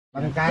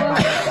That's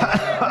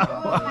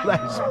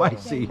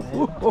spicy.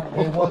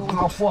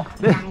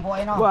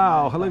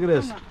 Wow, look at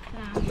this.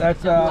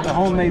 That's the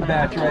homemade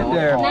batch right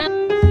there.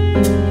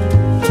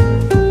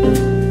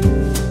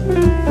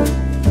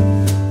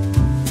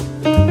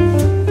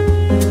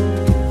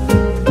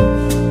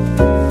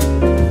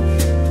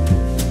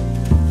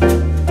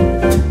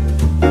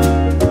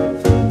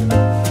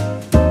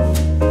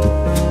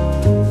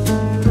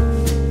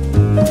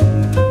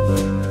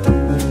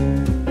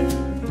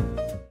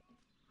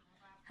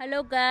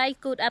 Hello guys,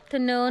 good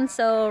afternoon.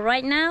 So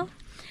right now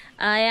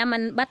I am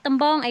in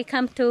Battambang. I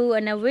come to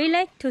a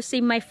village to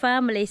see my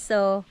family.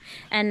 So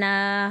and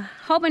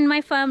home in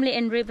my family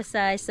in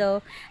Riverside.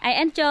 So I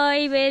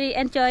very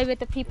enjoy with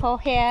the people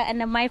here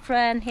and my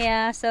friend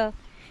here. So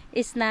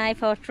it's nice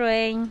for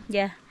train,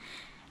 yeah,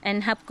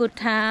 and have good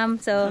time.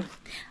 So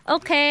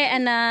okay,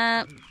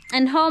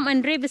 and home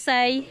in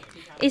Riverside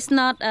is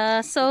not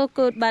so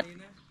good, but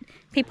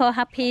people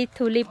happy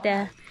to live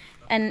there.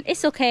 And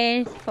it's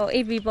okay for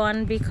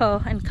everyone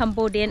because in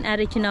Cambodian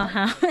original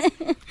house.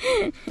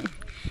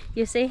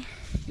 You see,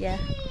 yeah,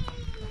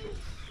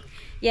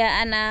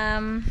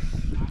 and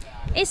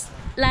it's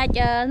like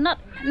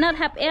not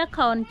have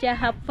aircon,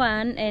 just have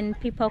fun and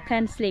people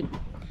can sleep.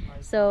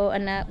 So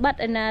but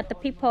the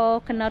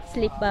people cannot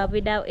sleep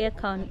without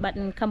aircon. But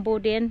in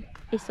Cambodian,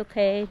 it's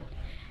okay,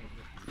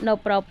 no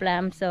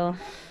problem. So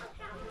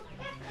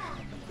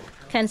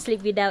can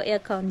sleep without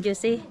aircon. You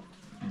see.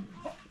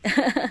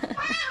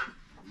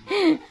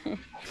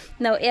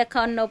 No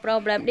aircon, no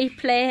problem. This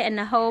play in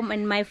a home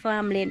and my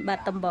family in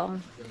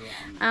Battambang.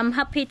 I'm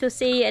happy to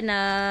see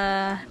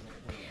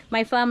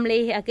my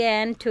family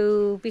again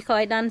because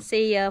I don't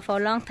see for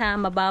a long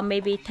time, about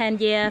maybe 10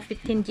 years,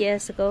 15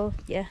 years ago.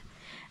 Yeah,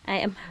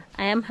 I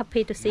am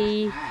happy to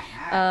see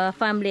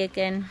family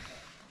again.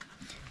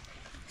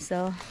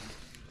 So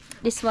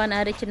this one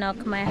original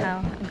Khmer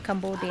house in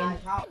Cambodia.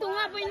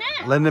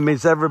 Linda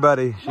meets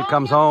everybody. She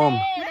comes home.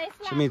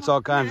 She meets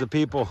all kinds of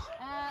people.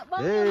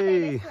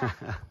 Hey.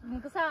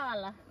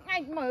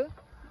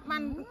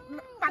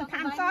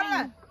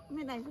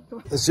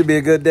 This should be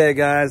a good day,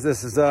 guys.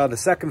 This is the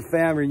second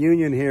family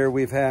reunion here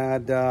we've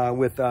had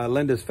with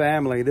Linda's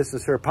family. This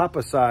is her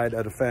papa's side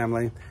of the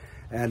family,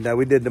 and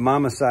we did the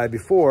mama's side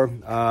before.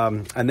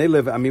 And they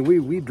live, I mean,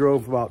 we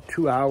drove about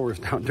 2 hours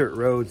down dirt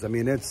roads. I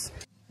mean, it's...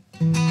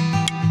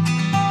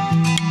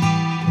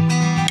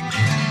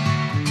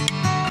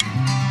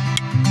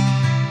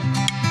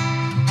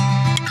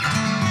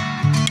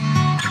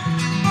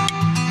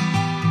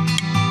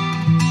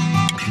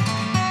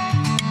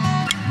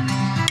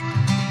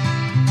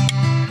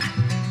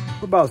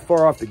 about as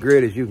far off the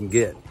grid as you can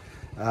get.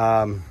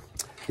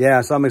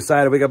 Yeah, so I'm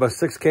excited. We got about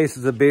 6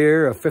 cases of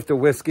beer, a 5th of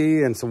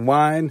whiskey, and some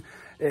wine,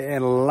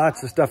 and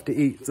lots of stuff to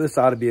eat. So this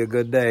ought to be a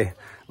good day.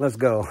 Let's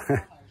go.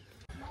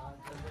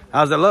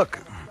 How's it look?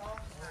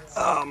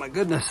 Oh my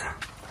goodness.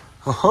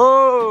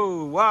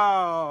 Oh,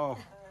 wow.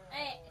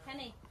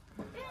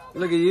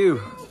 Look at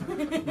you.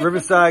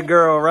 Riverside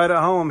girl right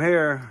at home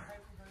here.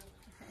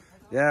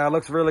 Yeah, it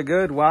looks really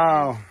good.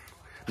 Wow.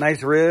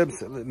 Nice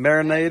ribs,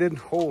 marinated.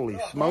 Holy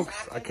smokes.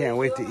 I can't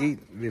wait to eat.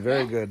 It'll be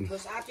very good.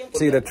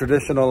 See the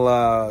traditional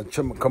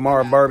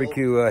Khmer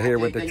barbecue here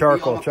with the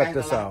charcoal. Check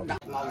this out.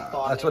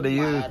 That's what they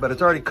use, but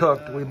it's already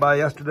cooked. We buy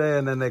yesterday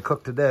and then they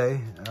cook today.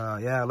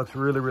 Yeah, it looks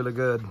really, really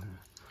good.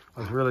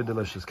 Looks really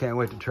delicious. Can't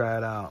wait to try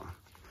it out.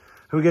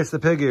 Who gets the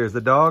pig ears,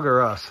 the dog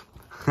or us?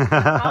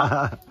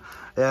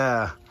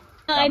 Yeah.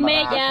 I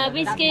make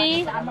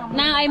whiskey.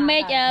 Now I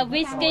make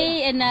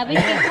whiskey and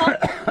whiskey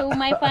coke to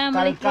my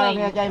family drink.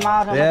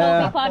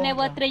 Yeah. So people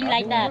never drink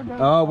like that.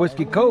 Oh,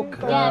 whiskey coke.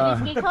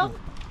 Yeah, whiskey coke.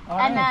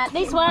 And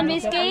this one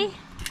whiskey.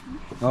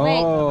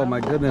 Oh my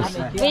goodness.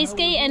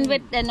 Whiskey and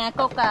with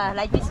coca,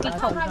 like whiskey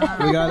coke.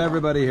 We got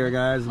everybody here,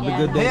 guys. It's a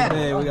good day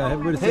today. We got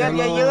everybody saying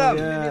hello.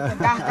 Yeah.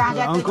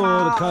 The uncle,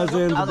 the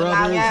cousins, the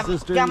brothers,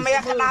 sisters.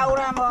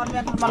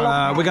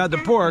 We got the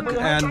pork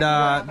and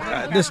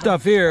this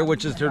stuff here,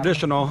 which is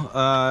traditional,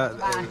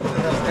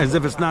 as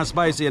if it's not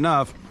spicy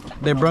enough.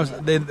 They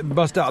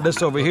bust out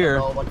this over here.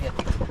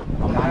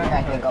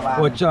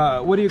 Which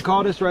what do you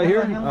call this right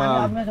here?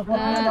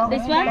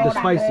 This one? The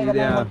spicy,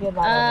 yeah.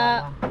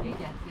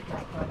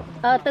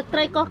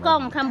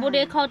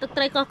 Cambodia called the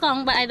tray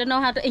kokong, but I don't know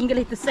how to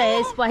English to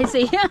say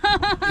spicy.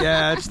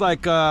 Yeah, it's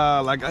like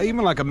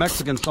even like a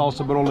Mexican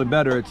salsa, but only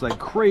better. It's like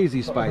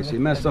crazy spicy.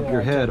 Mess up your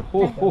head.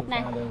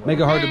 Make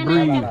it hard to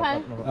breathe.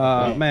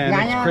 Man,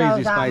 it's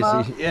crazy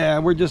spicy. Yeah,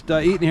 we're just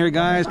eating here,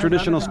 guys.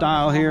 Traditional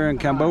style here in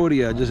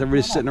Cambodia. Just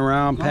everybody sitting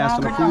around,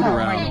 passing the food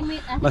around.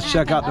 Let's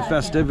check out the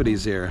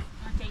festivities here.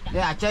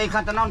 Yeah, chơi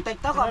khăn tao non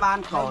TikTok có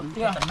bán cồn.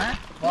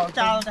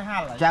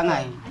 Chẳng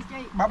ngày.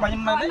 Bao nhiêu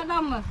này đấy?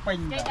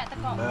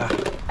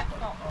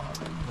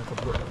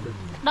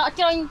 Đọ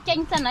trôi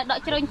chênh sân đọ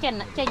trôi chênh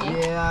chênh.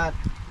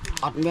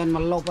 Ọt miên mà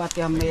lộp á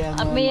tiêm miên.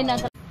 Ọt miên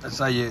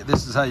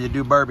This is how you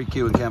do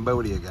barbecue in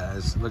Cambodia,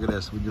 guys. Look at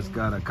this. We just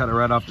gotta cut it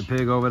right off the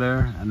pig over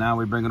there, and now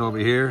we bring it over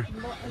here.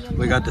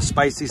 We got the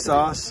spicy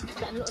sauce,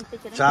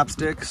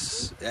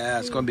 chopsticks. Yeah,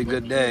 it's gonna be a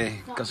good day.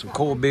 Got some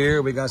cold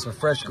beer. We got some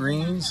fresh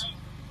greens.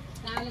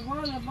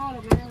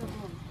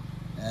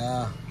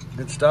 Yeah,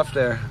 good stuff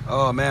there.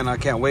 Oh man, I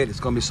can't wait. It's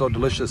gonna be so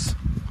delicious.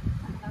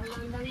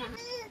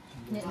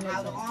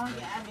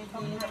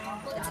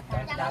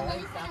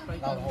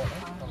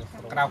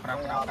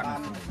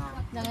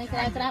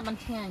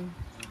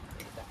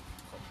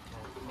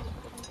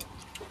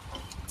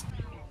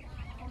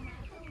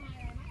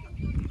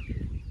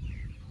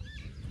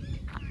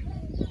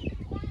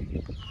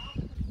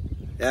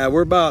 Yeah,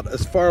 we're about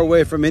as far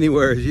away from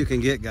anywhere as you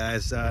can get,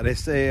 guys. They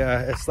say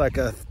it's like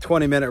a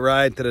 20-minute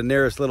ride to the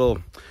nearest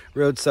little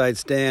roadside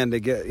stand to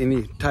get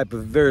any type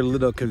of very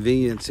little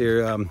convenience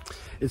here.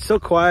 It's so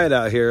quiet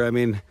out here. I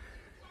mean,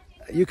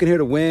 you can hear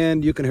the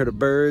wind, you can hear the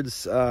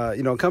birds.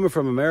 You know, coming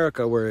from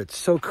America where it's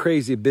so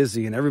crazy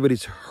busy and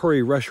everybody's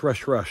hurry, rush,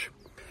 rush, rush.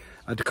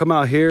 To come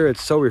out here,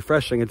 it's so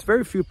refreshing. It's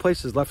very few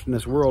places left in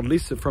this world, at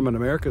least from an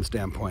American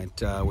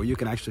standpoint, where you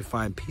can actually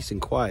find peace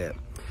and quiet.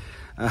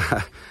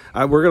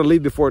 We're going to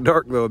leave before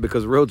dark, though,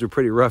 because the roads are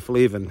pretty rough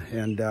leaving,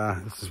 and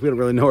we don't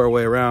really know our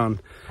way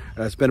around.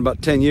 It's been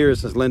about 10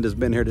 years since Linda's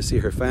been here to see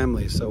her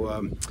family,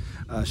 so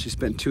she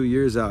spent 2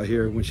 years out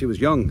here when she was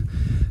young,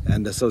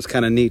 and so it's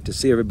kind of neat to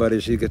see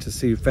everybody. She gets to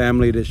see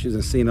family that she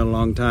hasn't seen in a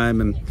long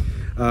time, and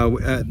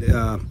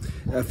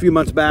a few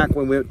months back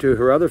when we went to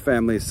her other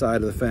family's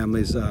side of the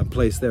family's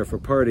place there for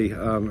party,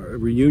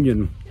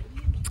 reunion,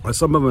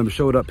 some of them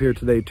showed up here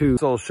today too.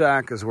 This old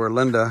shack is where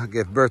Linda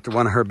gave birth to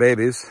one of her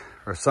babies.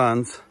 Her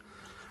sons,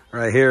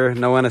 right here.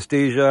 No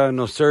anesthesia,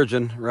 no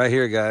surgeon, right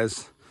here,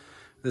 guys.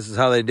 This is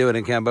how they do it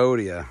in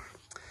Cambodia.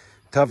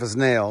 Tough as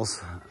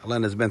nails.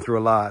 Linda's been through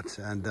a lot,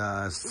 and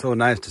it's so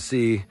nice to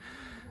see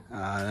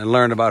and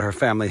learn about her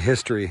family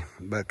history.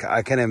 But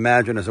I can't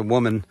imagine as a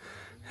woman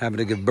having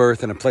to give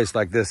birth in a place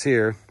like this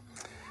here,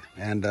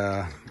 and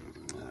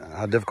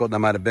how difficult that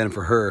might have been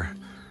for her,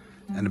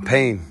 and the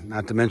pain,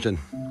 not to mention.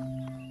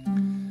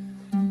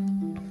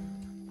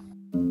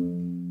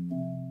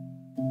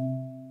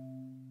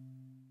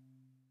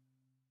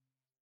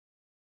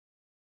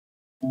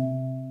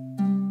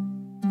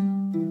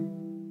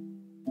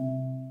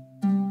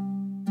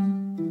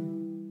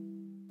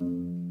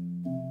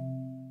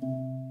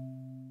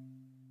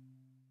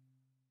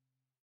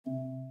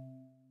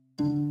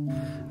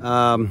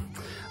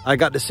 I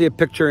got to see a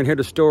picture and hear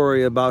the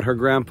story about her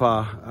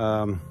grandpa,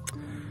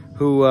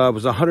 who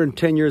was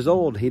 110 years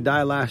old. He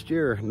died last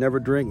year. Never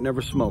drink,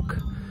 never smoke.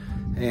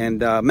 And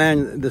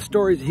man, the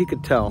stories he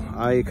could tell,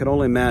 I could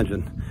only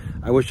imagine.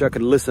 I wish I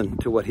could listen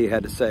to what he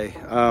had to say.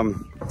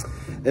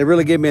 It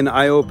really gave me an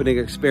eye-opening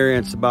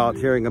experience about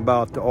hearing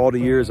about all the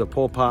years of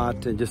Pol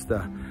Pot and just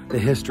the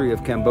history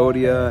of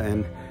Cambodia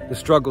and the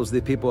struggles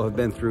that people have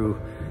been through.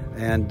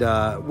 And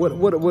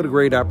what a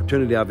great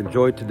opportunity I've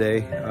enjoyed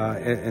today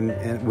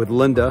and with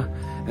Linda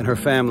and her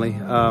family.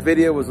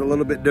 Video was a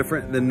little bit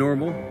different than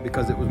normal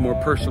because it was more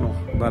personal,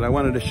 but I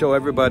wanted to show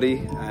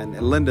everybody,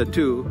 and Linda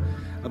too,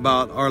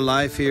 about our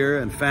life here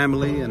and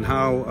family and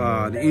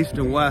how the East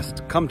and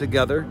West come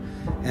together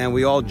and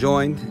we all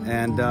joined,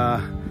 and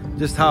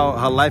just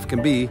how life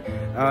can be.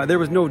 There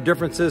was no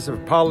differences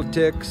of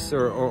politics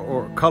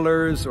or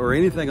colors or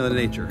anything of the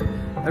nature.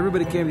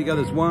 Everybody came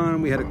together as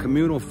one. We had a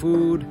communal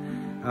food.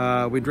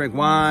 We drank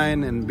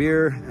wine and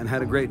beer and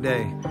had a great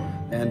day.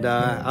 And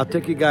I'll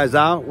take you guys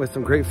out with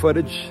some great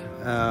footage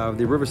of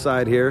the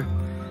riverside here.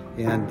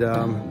 And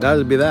that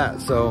would be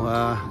that. So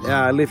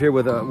yeah, I leave here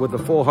with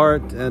a full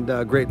heart and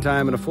a great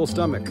time and a full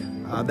stomach.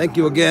 Thank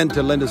you again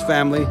to Linda's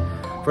family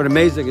for an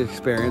amazing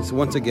experience.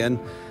 Once again,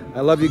 I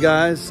love you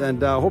guys,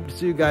 and hope to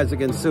see you guys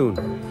again soon.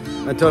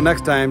 Until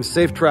next time,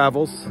 safe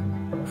travels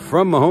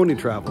from Mahoney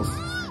Travels.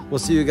 We'll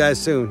see you guys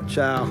soon.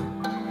 Ciao.